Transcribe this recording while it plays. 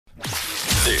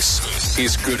This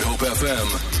is Good Hope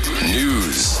FM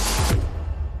News.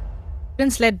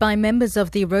 Students led by members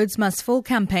of the Rhodes-Must-Fall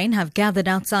Campaign have gathered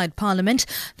outside Parliament.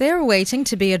 They are waiting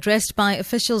to be addressed by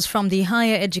officials from the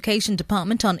Higher Education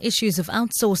Department on issues of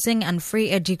outsourcing and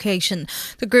free education.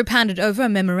 The group handed over a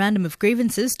memorandum of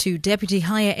grievances to Deputy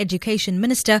Higher Education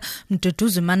Minister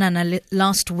Mduduzi Manana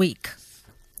last week.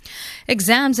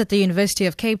 Exams at the University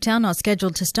of Cape Town are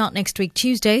scheduled to start next week,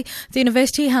 Tuesday. The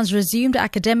university has resumed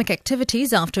academic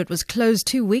activities after it was closed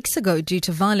 2 weeks ago due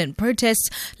to violent protests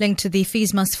linked to the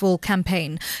Rhodes-Must-Fall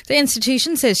campaign. The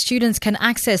institution says students can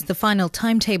access the final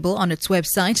timetable on its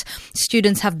website.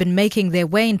 Students have been making their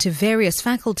way into various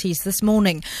faculties this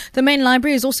morning. The main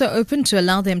library is also open to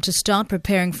allow them to start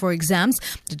preparing for exams.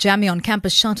 The Jammy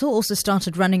on-campus shuttle also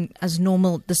started running as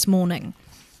normal this morning.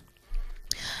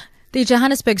 The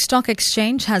Johannesburg Stock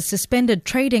Exchange has suspended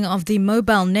trading of the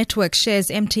mobile network shares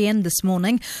MTN this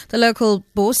morning. The local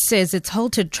bourse says it's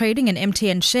halted trading in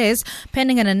MTN shares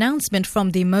pending an announcement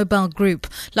from the mobile group.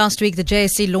 Last week, the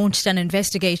JSE launched an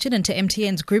investigation into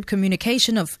MTN's group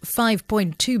communication of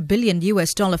 $5.2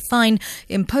 billion fine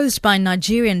imposed by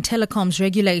Nigerian telecoms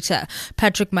regulator.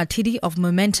 Patrick Matidi of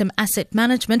Momentum Asset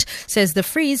Management says the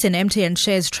freeze in MTN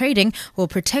shares trading will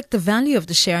protect the value of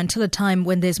the share until a time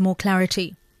when there's more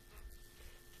clarity.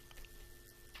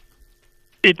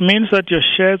 It means that your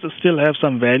shares still have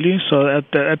some value. So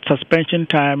at suspension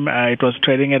time, it was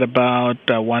trading at about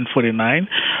 149.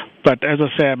 But as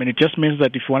I say, it just means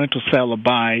that if you wanted to sell or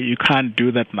buy, you can't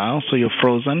do that now. So you're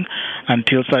frozen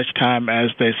until such time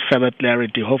as there's further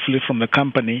clarity, hopefully from the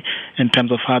company, in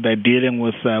terms of how they're dealing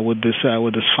with this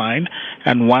fine.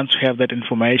 And once we have that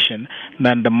information,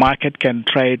 then the market can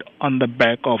trade on the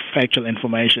back of factual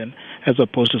information as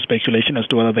opposed to speculation as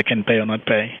to whether they can pay or not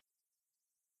pay.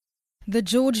 The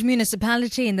George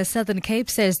municipality in the Southern Cape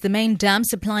says the main dam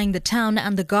supplying the town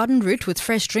and the garden route with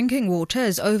fresh drinking water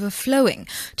is overflowing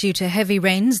due to heavy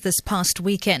rains this past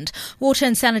weekend. Water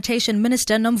and Sanitation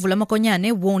Minister Nomvula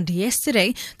Mokonyane warned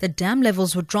yesterday that dam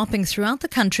levels were dropping throughout the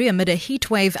country amid a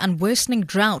heat wave and worsening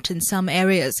drought in some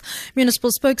areas. Municipal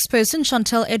spokesperson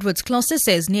Chantal Edwards-Klosse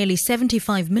says nearly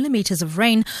 75 millimetres of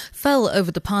rain fell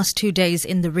over the past 2 days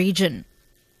in the region.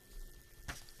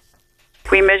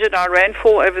 We measured our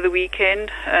rainfall over the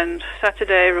weekend, and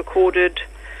Saturday recorded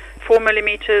 4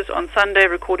 millimetres, on Sunday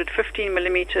recorded 15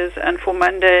 millimetres, and for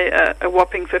Monday a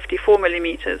whopping 54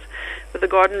 millimetres, with the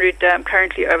Garden Route Dam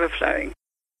currently overflowing.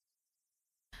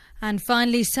 And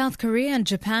finally, South Korea and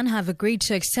Japan have agreed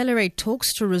to accelerate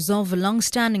talks to resolve a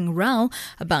long-standing row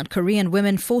about Korean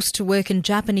women forced to work in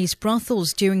Japanese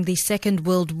brothels during the Second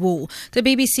World War. The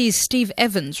BBC's Steve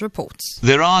Evans reports.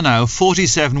 There are now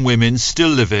 47 women still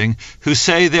living who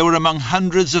say they were among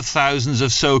hundreds of thousands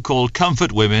of so-called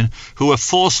comfort women who were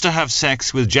forced to have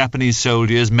sex with Japanese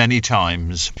soldiers many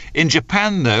times. In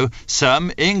Japan, though,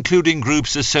 some, including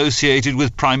groups associated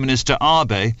with Prime Minister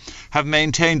Abe, have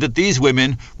maintained that these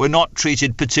women were not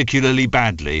treated particularly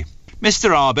badly.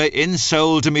 Mr. Abe, in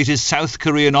Seoul to meet his South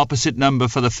Korean opposite number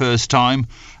for the first time,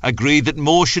 agreed that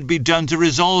more should be done to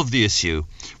resolve the issue,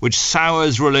 which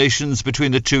sours relations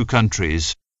between the two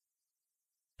countries.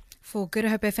 For Good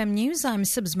Hope FM News, I'm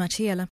Sibs Matiela.